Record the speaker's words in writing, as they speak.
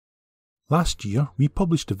Last year, we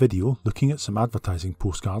published a video looking at some advertising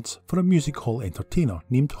postcards for a music hall entertainer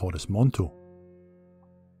named Horace Monto.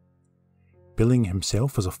 Billing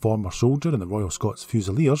himself as a former soldier in the Royal Scots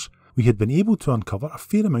Fusiliers, we had been able to uncover a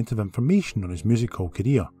fair amount of information on his music hall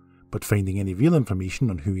career, but finding any real information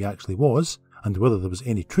on who he actually was, and whether there was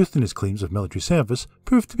any truth in his claims of military service,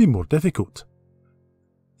 proved to be more difficult.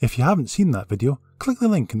 If you haven't seen that video, click the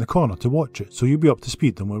link in the corner to watch it so you'll be up to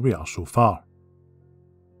speed on where we are so far.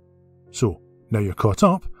 So, now you're caught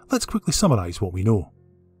up, let's quickly summarise what we know.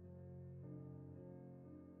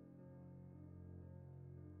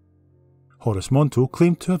 Horace Monto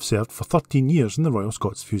claimed to have served for 13 years in the Royal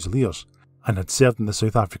Scots Fusiliers, and had served in the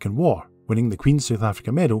South African War, winning the Queen's South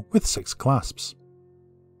Africa Medal with 6 clasps.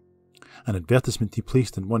 An advertisement he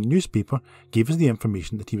placed in one newspaper gave us the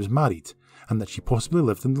information that he was married, and that she possibly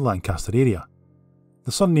lived in the Lancaster area.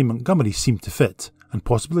 The surname Montgomery seemed to fit, and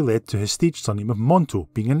possibly led to his stage surname of Monto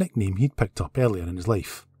being a nickname he'd picked up earlier in his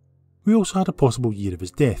life. We also had a possible year of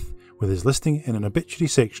his death, with his listing in an obituary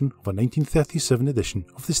section of a 1937 edition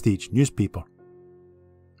of the stage newspaper.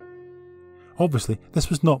 Obviously, this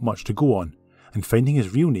was not much to go on, and finding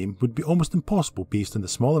his real name would be almost impossible based on the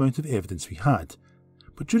small amount of evidence we had.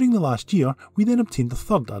 But during the last year, we then obtained a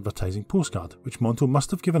third advertising postcard, which Monto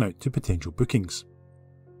must have given out to potential bookings.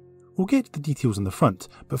 We'll get to the details on the front,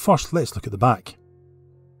 but first let's look at the back.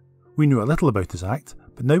 We knew a little about his act,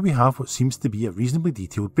 but now we have what seems to be a reasonably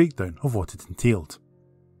detailed breakdown of what it entailed.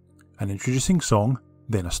 An introducing song,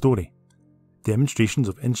 then a story. Demonstrations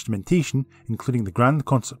of instrumentation, including the grand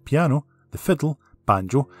concert piano, the fiddle,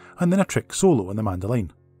 banjo, and then a trick solo on the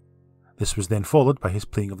mandolin. This was then followed by his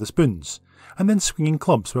playing of the spoons, and then swinging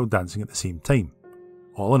clubs while dancing at the same time.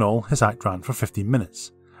 All in all, his act ran for 15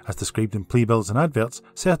 minutes. As described in playbills and adverts,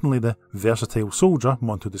 certainly the versatile soldier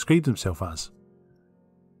Monto described himself as.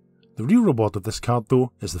 The real reward of this card,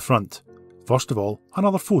 though, is the front. First of all,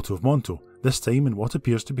 another photo of Monto, this time in what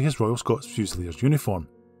appears to be his Royal Scots Fusiliers uniform.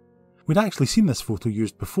 We'd actually seen this photo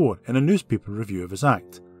used before in a newspaper review of his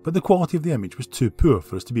act, but the quality of the image was too poor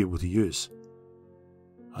for us to be able to use.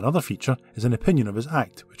 Another feature is an opinion of his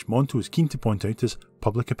act, which Monto is keen to point out as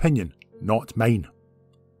public opinion, not mine.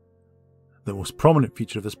 The most prominent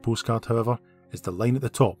feature of this postcard, however, is the line at the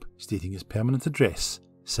top stating his permanent address,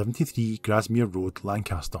 73 Grasmere Road,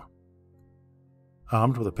 Lancaster.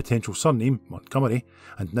 Armed with a potential surname, Montgomery,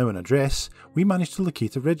 and now an address, we managed to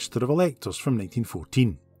locate a register of electors from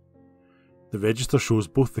 1914. The register shows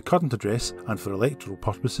both the current address and, for electoral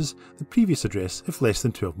purposes, the previous address if less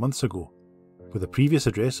than 12 months ago. With a previous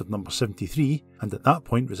address of number 73, and at that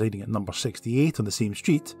point residing at number 68 on the same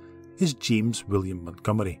street, is James William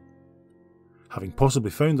Montgomery. Having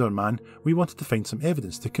possibly found our man, we wanted to find some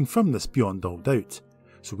evidence to confirm this beyond all doubt,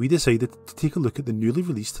 so we decided to take a look at the newly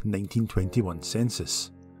released 1921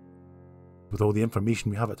 census. With all the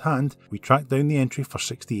information we have at hand, we tracked down the entry for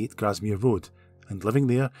 68 Grasmere Road, and living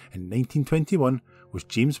there in 1921 was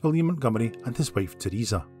James William Montgomery and his wife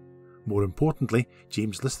Teresa. More importantly,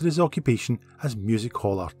 James listed his occupation as music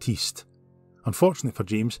hall artiste. Unfortunately for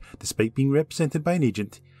James, despite being represented by an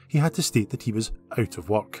agent, he had to state that he was out of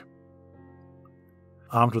work.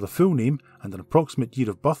 Armed with a full name and an approximate year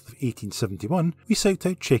of birth of 1871, we set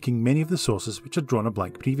out checking many of the sources which had drawn a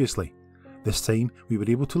blank previously. This time we were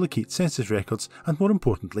able to locate census records and, more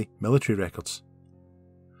importantly, military records.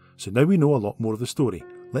 So now we know a lot more of the story.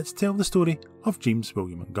 Let's tell the story of James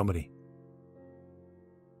William Montgomery.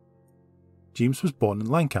 James was born in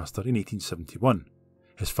Lancaster in 1871.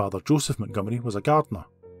 His father Joseph Montgomery was a gardener.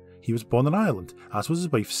 He was born in Ireland, as was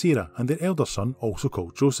his wife Sarah and their elder son, also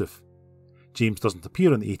called Joseph. James doesn't appear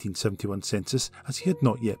on the 1871 census as he had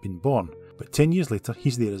not yet been born, but 10 years later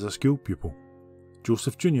he's there as a school pupil.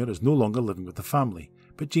 Joseph Jr. is no longer living with the family,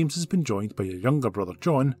 but James has been joined by a younger brother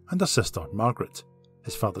John and a sister Margaret.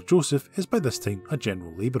 His father Joseph is by this time a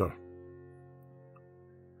general labourer.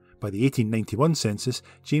 By the 1891 census,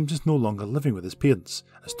 James is no longer living with his parents,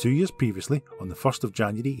 as 2 years previously, on the 1st of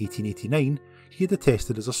January 1889, he had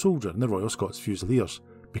attested as a soldier in the Royal Scots Fusiliers,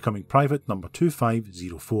 becoming private number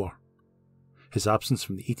 2504. His absence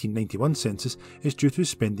from the 1891 census is due to his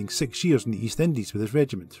spending 6 years in the East Indies with his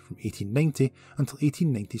regiment from 1890 until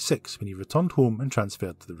 1896, when he returned home and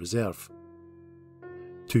transferred to the reserve.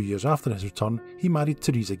 2 years after his return, he married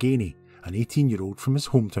Teresa Gainey, an 18-year-old from his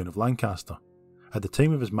hometown of Lancaster. At the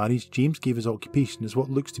time of his marriage, James gave his occupation as what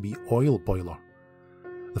looks to be oil boiler.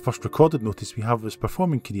 The first recorded notice we have of his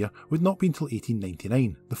performing career would not be until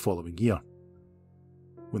 1899, the following year.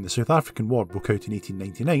 When the South African War broke out in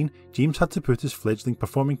 1899, James had to put his fledgling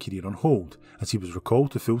performing career on hold, as he was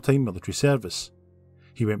recalled to full-time military service.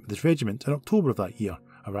 He went with his regiment in October of that year,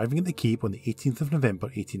 arriving at the Cape on the 18th of November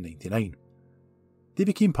 1899. They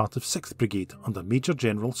became part of 6th Brigade under Major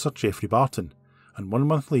General Sir Geoffrey Barton, and 1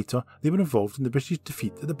 month later they were involved in the British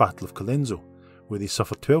defeat at the Battle of Colenso, where they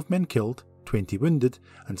suffered 12 men killed, 20 wounded,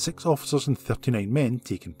 and 6 officers and 39 men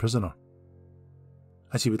taken prisoner.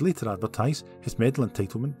 As he would later advertise, his medal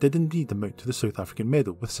entitlement did indeed amount to the South African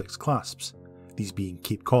Medal with 6 clasps, these being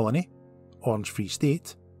Cape Colony, Orange Free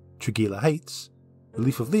State, Tugela Heights,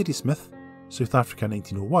 Relief of Ladysmith, South Africa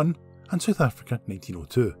 1901 and South Africa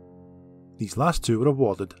 1902. These last 2 were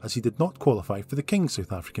awarded as he did not qualify for the King's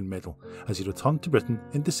South African Medal as he returned to Britain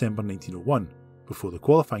in December 1901, before the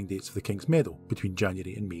qualifying dates of the King's Medal between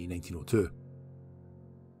January and May 1902.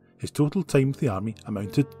 His total time with the army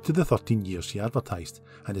amounted to the 13 years he advertised,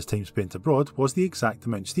 and his time spent abroad was the exact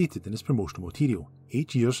amount stated in his promotional material,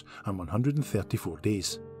 8 years and 134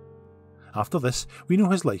 days. After this, we know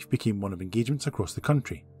his life became one of engagements across the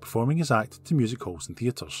country, performing his act to music halls and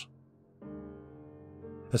theatres.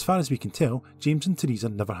 As far as we can tell, James and Teresa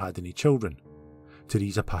never had any children.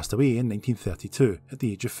 Teresa passed away in 1932 at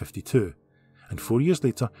the age of 52, and 4 years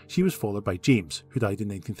later she was followed by James, who died in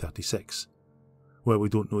 1936. While we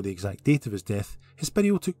don't know the exact date of his death, his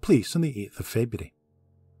burial took place on the 8th of February.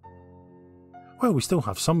 While we still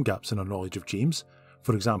have some gaps in our knowledge of James,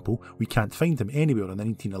 for example, we can't find him anywhere in the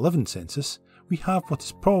 1911 census, we have what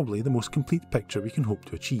is probably the most complete picture we can hope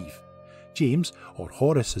to achieve. James, or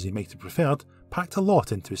Horace as he might have preferred, packed a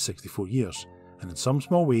lot into his 64 years, and in some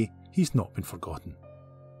small way he's not been forgotten.